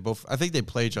 If they both, I think they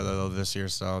play each other though this year,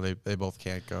 so they both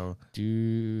can't go.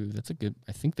 That's a good.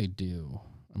 I think they do.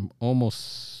 I'm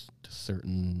almost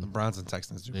certain. The Browns and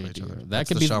Texans do play each other. That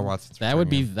could be.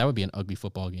 That would be an ugly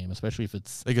football game, especially if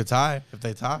it's. They could tie if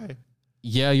they tie.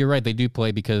 Yeah, you're right. They do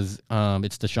play because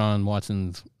it's Deshaun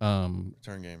Watson's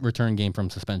return game from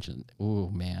suspension. Oh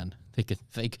man, they could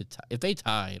if they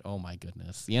tied. Oh my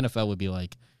goodness, the NFL would be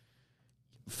like,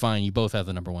 fine, you both have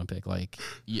the number 1 pick. Like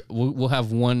we'll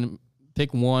have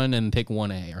pick 1 and pick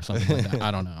 1A or something like that.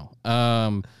 I don't know.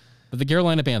 But the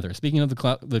Carolina Panthers. Speaking of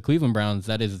the Cleveland Browns,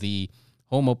 that is the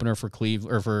home opener for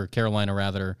for Carolina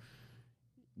rather.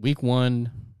 Week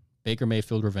 1, Baker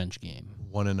Mayfield revenge game.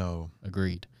 1-0.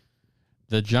 Agreed.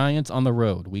 The Giants on the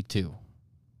road, week 2.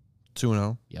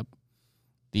 2-0. Yep.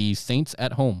 The Saints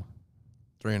at home.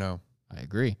 3-0. I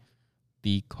agree.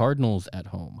 The Cardinals at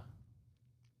home.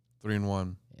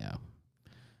 3-1. Yeah.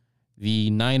 The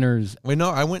Niners. Wait,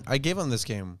 no, I gave them this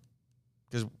game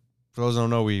because for those who don't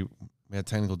know, we had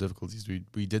technical difficulties.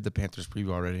 We did the Panthers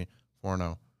preview already.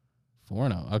 4-0.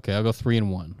 4-0. Okay, I'll go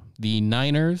 3-1. The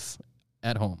Niners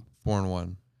at home.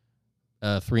 4-1.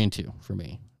 3-2 for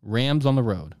me. Rams on the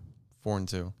road.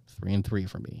 4-2. 3-3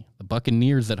 for me. The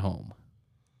Buccaneers at home.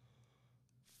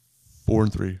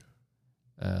 4-3.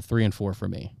 3-4 for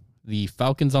me. The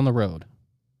Falcons on the road.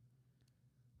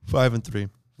 5-3.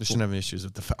 They shouldn't have any issues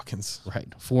with the Falcons. Right.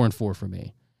 4-4 for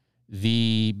me.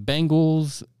 The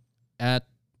Bengals at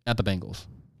the Bengals.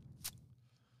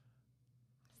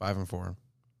 5-4.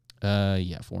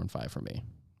 Yeah, 4-5 for me.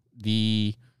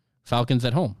 The Falcons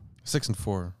at home.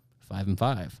 6-4.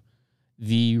 5-5.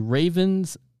 The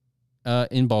Ravens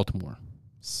in Baltimore.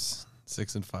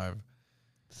 6-5.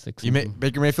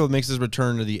 Baker Mayfield makes his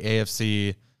return to the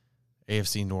AFC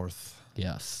North.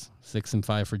 Yes.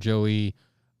 6-5 for Joey.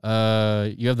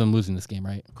 You have them losing this game,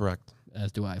 right? Correct.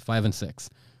 As do I. 5-6.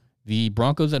 The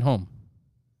Broncos at home.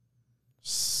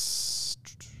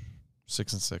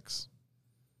 6-6.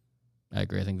 I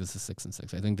agree. I think this is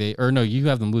 6-6. I think you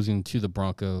have them losing to the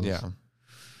Broncos. Yeah.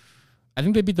 I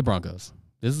think they beat the Broncos.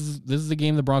 This is a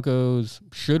game the Broncos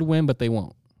should win, but they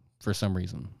won't for some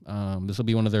reason. This will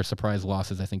be one of their surprise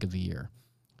losses, I think, of the year.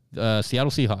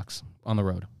 Seattle Seahawks on the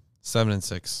road.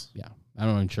 7-6. Yeah. I'm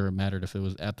not even sure it mattered if it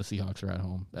was at the Seahawks or at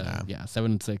home. Nah. Yeah,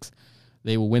 7-6.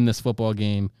 They will win this football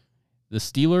game. The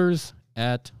Steelers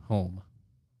at home.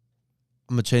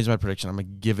 I'm going to change my prediction. I'm going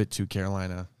to give it to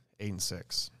Carolina.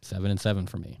 8-6. 7-7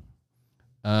 for me.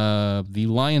 The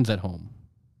Lions at home.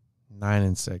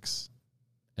 9-6.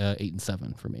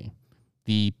 8-7 for me.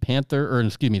 The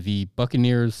the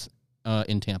Buccaneers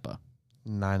in Tampa.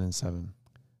 9-7.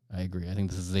 I agree. I think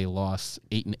this is a loss.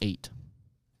 8-8.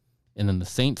 And then the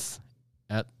Saints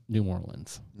at New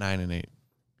Orleans. 9-8.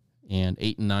 And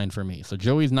 8-9 for me. So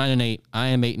Joey's 9-8. I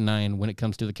am 8-9 when it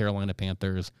comes to the Carolina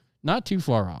Panthers. Not too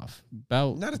far off.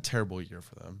 Not a terrible year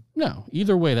for them. No.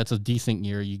 Either way, that's a decent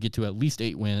year. You get to at least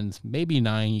 8 wins, maybe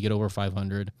 9. You get over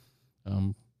 500.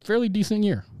 Fairly decent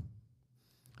year.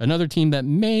 Another team that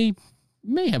may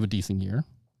have a decent year.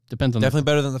 Depends on definitely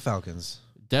better than the Falcons.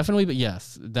 Definitely, but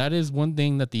yes, that is one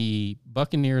thing that the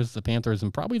Buccaneers, the Panthers,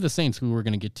 and probably the Saints, who we're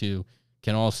going to get to,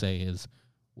 can all say is,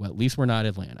 well, at least we're not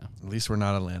Atlanta. At least we're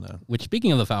not Atlanta. Which,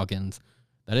 speaking of the Falcons,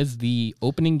 that is the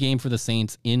opening game for the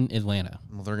Saints in Atlanta.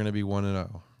 Well, they're going to be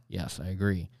 1-0. Yes, I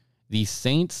agree. The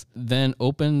Saints then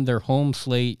open their home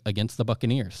slate against the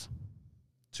Buccaneers.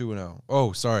 2-0.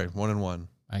 Oh, sorry, 1-1.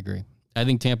 I agree. I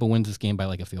think Tampa wins this game by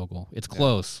like a field goal. It's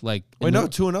close. Yeah. Like wait, no,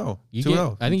 2-0.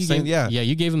 2-0. I think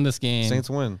you gave them this game. Saints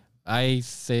win. I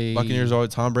say Buccaneers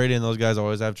always Tom Brady and those guys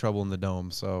always have trouble in the dome.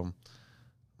 So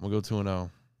we'll go 2-0.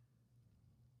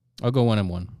 I'll go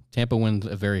 1-1. Tampa wins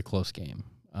a very close game.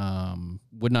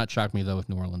 Would not shock me though if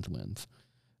New Orleans wins.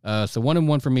 So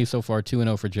 1-1 for me so far.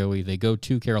 2-0 for Joey. They go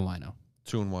to Carolina.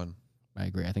 2-1. I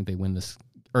agree. I think they win this.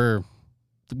 Or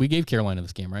we gave Carolina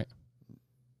this game, right?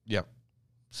 Yep.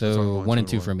 So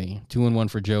 1-2 for me. 2-1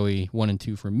 for Joey.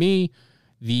 1-2 for me.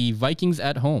 The Vikings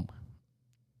at home.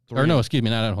 3. Or no, excuse me,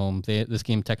 not at home. This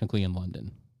game technically in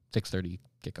London. 6:30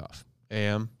 kickoff.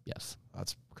 AM. Yes.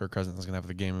 That's Kirk Cousins is gonna have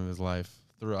the game of his life.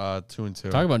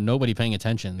 2-2. Talk about nobody paying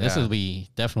attention. This will be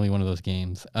definitely one of those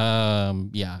games.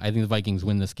 Yeah, I think the Vikings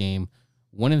win this game.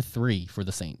 1-3 for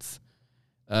the Saints.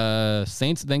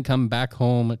 Saints then come back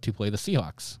home to play the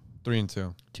Seahawks.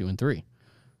 3-2. 2-3.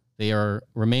 They are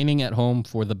remaining at home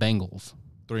for the Bengals.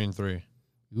 3-3.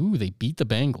 Ooh, they beat the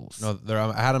Bengals. No,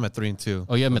 I had them at 3-2.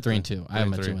 Oh, you have them at 3-2. I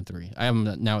have them at 2-3. I have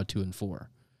them now at 2-4.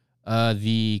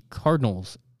 The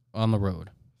Cardinals on the road.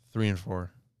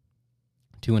 3-4.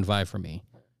 2-5 for me.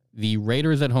 The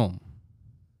Raiders at home.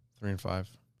 3-5.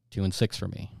 2-6 for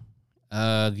me.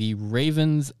 The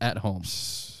Ravens at home.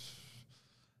 3-6.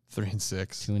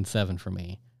 2-7 for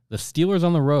me. The Steelers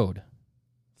on the road.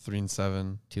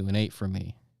 3-7. 2-8 for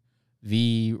me.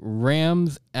 The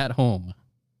Rams at home.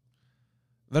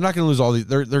 They're not going to lose all these.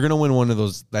 They're going to win one of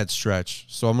those that stretch.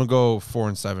 So I'm going to go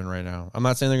 4-7 right now. I'm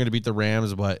not saying they're going to beat the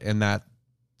Rams, but in that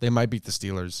they might beat the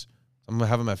Steelers. I'm going to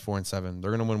have them at 4-7. They're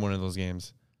going to win one of those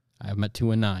games. I have them at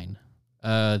 2-9.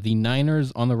 The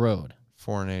Niners on the road,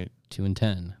 4-8.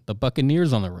 2-10. The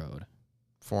Buccaneers on the road,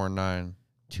 4-9.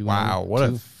 2. Wow, what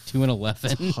a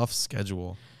 2-11. tough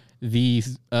schedule. The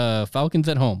Falcons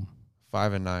at home,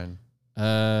 5-9.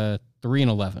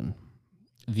 3-11.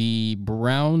 The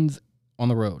Browns on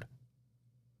the road,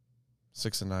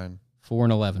 6-9.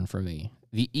 4-11 for me.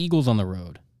 The Eagles on the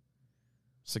road,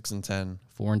 6-10.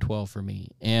 4-12 for me.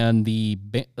 And the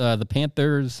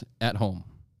Panthers at home,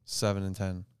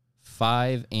 7-10.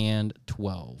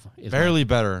 5-12. Barely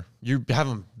better. You have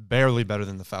them barely better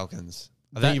than the Falcons.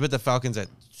 I think you put the Falcons at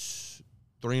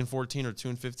 3-14 or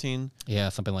 2-15. Yeah,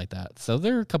 something like that. So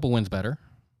they're a couple wins better.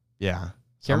 Yeah.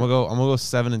 So I'm gonna go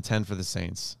 7-10 for the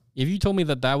Saints. If you told me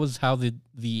that was how the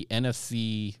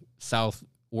NFC South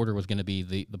order was going to be,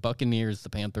 the Buccaneers, the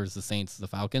Panthers, the Saints, the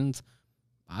Falcons,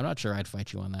 I'm not sure I'd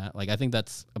fight you on that. Like, I think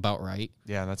that's about right.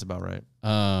 Yeah, that's about right.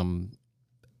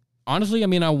 Honestly, I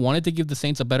mean, I wanted to give the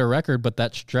Saints a better record, but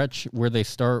that stretch where they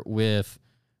start with,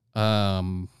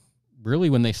 really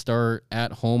when they start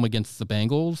at home against the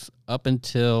Bengals up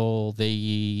until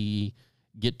they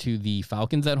get to the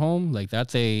Falcons at home, like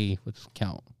let's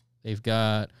count. They've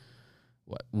got,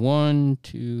 1,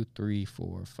 2, 3,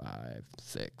 4, 5,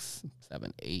 6,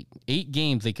 7, 8. 8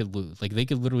 games they could lose. Like, they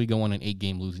could literally go on an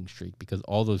 8-game losing streak because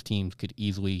all those teams could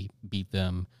easily beat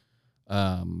them.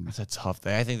 That's a tough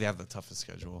day. I think they have the toughest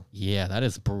schedule. Yeah, that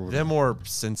is brutal. They're more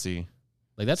Cincy.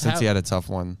 Like, that's Cincy had a tough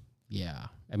one. Yeah.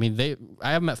 I mean,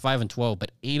 I have them at 5-12,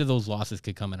 but 8 of those losses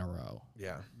could come in a row.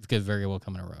 Yeah. It could very well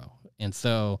come in a row. And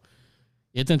so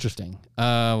it's interesting.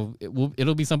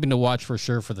 It'll be something to watch for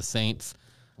sure for the Saints.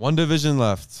 One division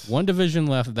left.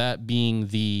 That being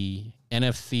the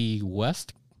NFC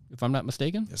West, if I'm not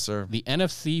mistaken. Yes, sir. The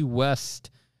NFC West,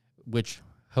 which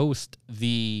host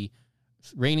the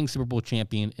reigning Super Bowl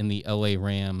champion in the LA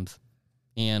Rams,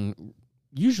 and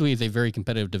usually is a very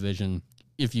competitive division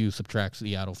if you subtract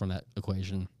Seattle from that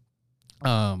equation.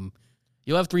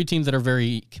 You'll have 3 teams that are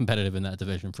very competitive in that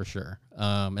division for sure.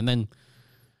 And then,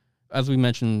 as we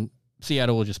mentioned,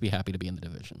 Seattle will just be happy to be in the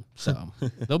division. So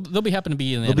they'll be happy to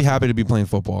be in the They'll be happy to be playing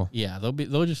football. Yeah,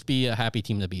 they'll just be a happy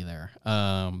team to be there.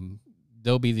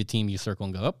 They'll be the team you circle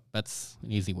and go, oh, that's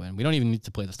an easy win. We don't even need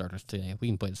to play the starters today. We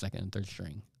can play the second and third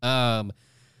string.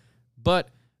 But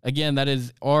again, that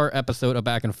is our episode of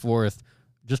Back and Forth.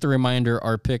 Just a reminder,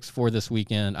 our picks for this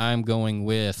weekend, I'm going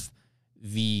with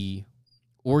the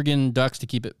Oregon Ducks to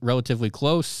keep it relatively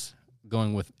close,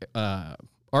 going with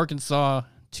Arkansas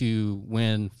to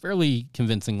win fairly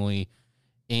convincingly,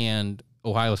 and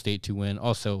Ohio State to win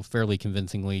also fairly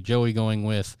convincingly. Joey going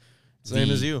with same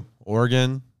as you.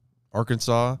 Oregon,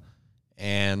 Arkansas,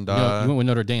 and you went with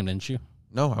Notre Dame, didn't you?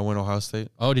 No, I went Ohio State.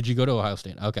 Oh, did you go to Ohio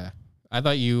State? Okay. I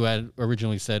thought you had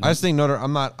originally said. I just think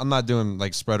I'm not doing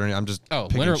like spread or anything. I'm just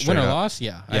win or loss.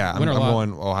 Yeah, I'm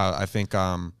going Ohio. I think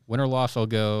win or loss. I'll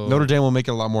go. Notre Dame will make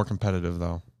it a lot more competitive,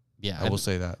 though. Yeah, I will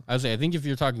say that. I think if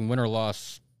you're talking win or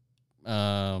loss,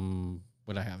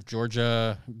 what I have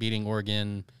Georgia beating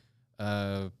Oregon.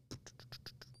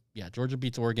 Georgia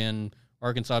beats Oregon.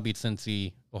 Arkansas beats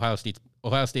Cincy. Ohio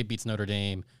State beats Notre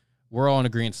Dame. We're all in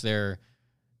agreement there.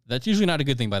 That's usually not a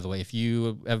good thing, by the way. If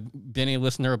you have been a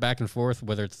listener of Back and Forth,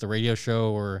 whether it's the radio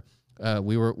show or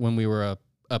when we were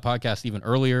a podcast even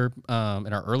earlier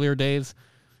in our earlier days,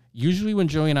 usually when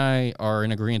Joey and I are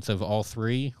in agreement of all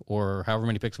 3 or however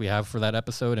many picks we have for that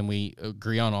episode and we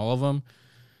agree on all of them,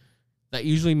 that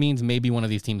usually means maybe one of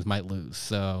these teams might lose.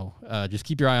 So just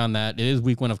keep your eye on that. It is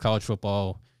week 1 of college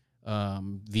football.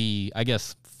 The, I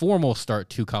guess, formal start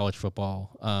to college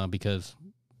football because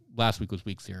last week was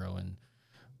week 0, and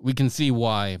we can see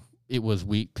why it was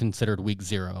considered week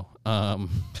 0.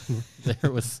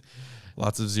 There was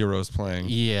lots of zeros playing.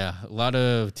 Yeah, a lot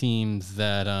of teams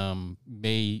that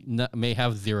may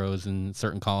have zeros in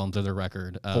certain columns of their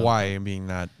record. Hawaii being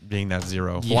that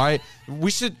 0. Yeah. Hawaii, we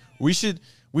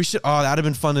should. Oh, that'd have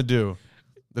been fun to do.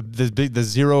 The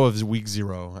 0 of week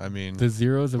 0. I mean, the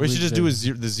zeros. We should just do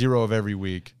the 0 of every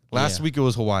week. Last week it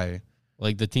was Hawaii.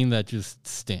 Like the team that just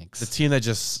stinks. The team that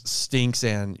just stinks,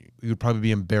 and you would probably be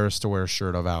embarrassed to wear a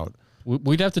shirt of out.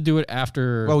 We'd have to do it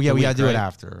after. Oh yeah, we got to do it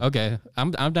after. Okay,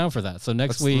 I'm down for that. So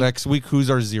next week,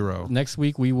 who's our 0? Next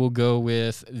week we will go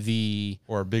with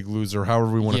or a big loser,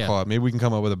 however we want to call it. Maybe we can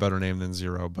come up with a better name than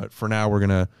 0. But for now, we're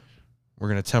gonna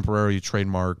temporarily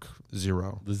trademark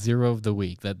 0. The 0 of the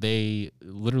week that they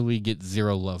literally get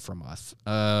 0 love from us.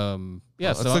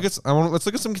 Let's look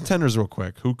at some contenders real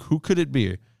quick. Who could it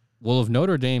be? Well, if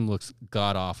Notre Dame looks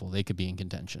god awful, they could be in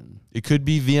contention. It could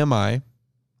be VMI.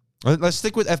 Let's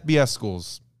stick with FBS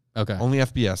schools. Okay. Only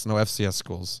FBS, no FCS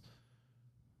schools.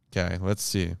 Okay, let's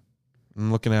see.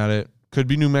 I'm looking at it. Could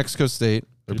be New Mexico State.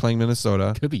 They're playing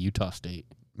Minnesota. Could be Utah State.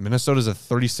 Minnesota's a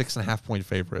 36.5-point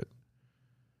favorite.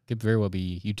 Could very well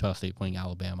be Utah State playing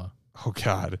Alabama. Oh,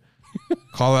 God.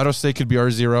 Colorado State could be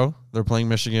R0. They're playing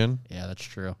Michigan. Yeah, that's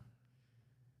true.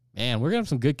 Man, we're going to have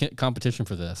some good competition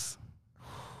for this.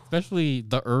 Especially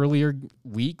the earlier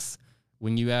weeks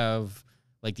when you have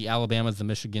like the Alabamas, the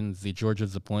Michigans, the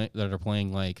Georgias that are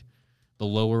playing like the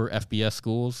lower FBS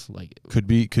schools. Like Could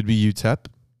be UTEP.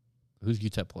 Who's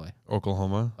UTEP play?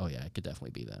 Oklahoma. Oh, yeah, it could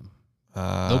definitely be them.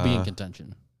 They'll be in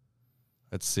contention.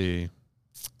 Let's see.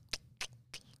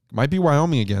 Might be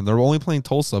Wyoming again. They're only playing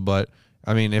Tulsa, but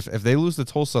I mean, if they lose to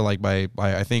Tulsa like by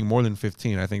I think more than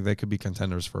 15, I think they could be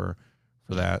contenders for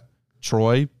that.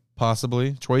 Troy,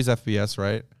 possibly. Troy's FBS,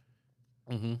 right?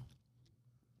 Mm-hmm.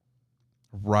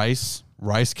 Rice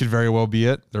could very well be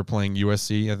it. They're playing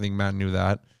USC. I think Matt knew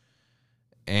that.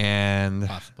 And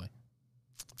Possibly.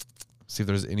 See if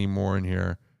there's any more in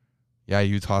here. Yeah,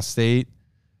 Utah State.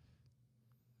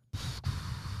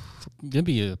 It's gonna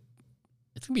be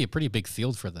a pretty big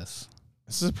field for this.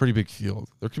 This is a pretty big field.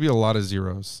 There could be a lot of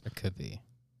zeros. There could be.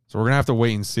 So we're gonna have to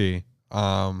wait and see.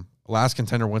 Last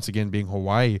contender once again being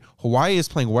Hawaii. Hawaii is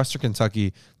playing Western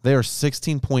Kentucky. They are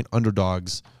 16-point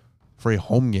underdogs for a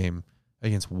home game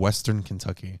against Western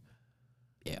Kentucky.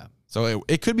 Yeah. So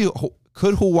it could be.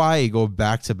 Could Hawaii go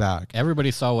back to back?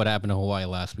 Everybody saw what happened to Hawaii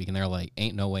last week, and they're like,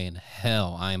 "Ain't no way in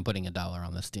hell I am putting $1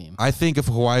 on this team." I think if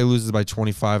Hawaii loses by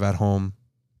 25 at home,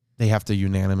 they have to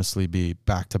unanimously be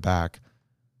back to back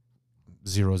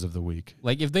zeros of the week.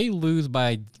 Like if they lose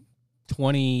by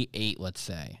 28, let's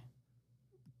say,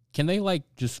 can they like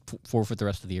just forfeit the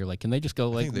rest of the year? Like, can they just go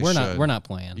like we're not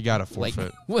playing? You gotta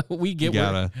forfeit. Like, we get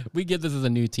this as a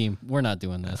new team. We're not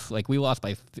doing this. Like we lost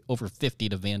by over 50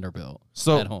 to Vanderbilt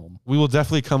at home. We will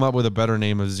definitely come up with a better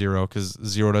name of zero because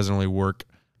zero doesn't really work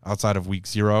outside of week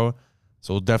 0.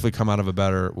 So we'll definitely come up with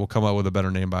a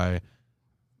better name by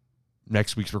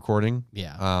next week's recording.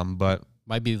 Yeah. But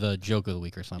might be the joke of the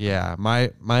week or something. Yeah.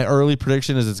 My early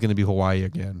prediction is it's going to be Hawaii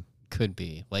again. Could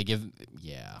be. Like if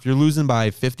you're losing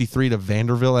by 53 to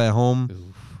Vanderbilt at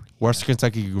home, Western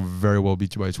Kentucky could very well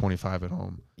beat you by 25 at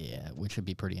home. Yeah, which would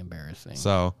be pretty embarrassing.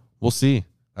 So we'll see.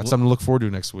 That's something to look forward to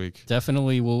next week.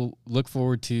 Definitely we'll look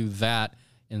forward to that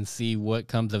and see what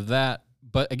comes of that.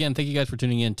 But again, thank you guys for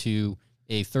tuning in to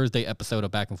a Thursday episode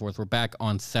of Back and Forth. We're back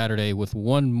on Saturday with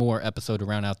one more episode to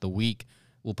round out the week.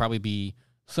 We'll probably be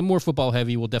some more football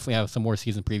heavy. We'll definitely have some more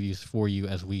season previews for you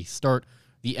as we start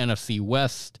the NFC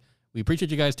West. We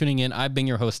appreciate you guys tuning in. I've been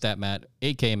your host, Stat Matt,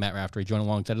 a.k.a. Matt Raftery, joined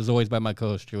alongside, as always, by my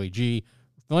co-host, Joey G.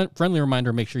 Friendly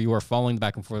reminder, make sure you are following the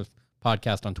Back and Forth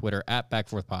podcast on Twitter, at Back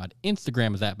Forth Pod.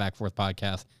 Instagram is at Back Forth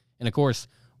Podcast. And, of course,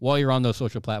 while you're on those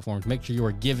social platforms, make sure you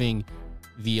are giving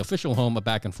the official home of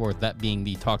Back and Forth, that being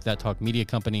the Talk That Talk Media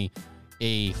Company,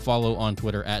 a follow on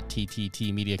Twitter, at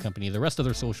TTT Media Company. The rest of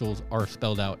their socials are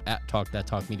spelled out at Talk That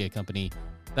Talk Media Company.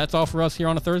 That's all for us here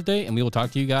on a Thursday, and we will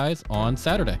talk to you guys on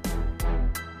Saturday.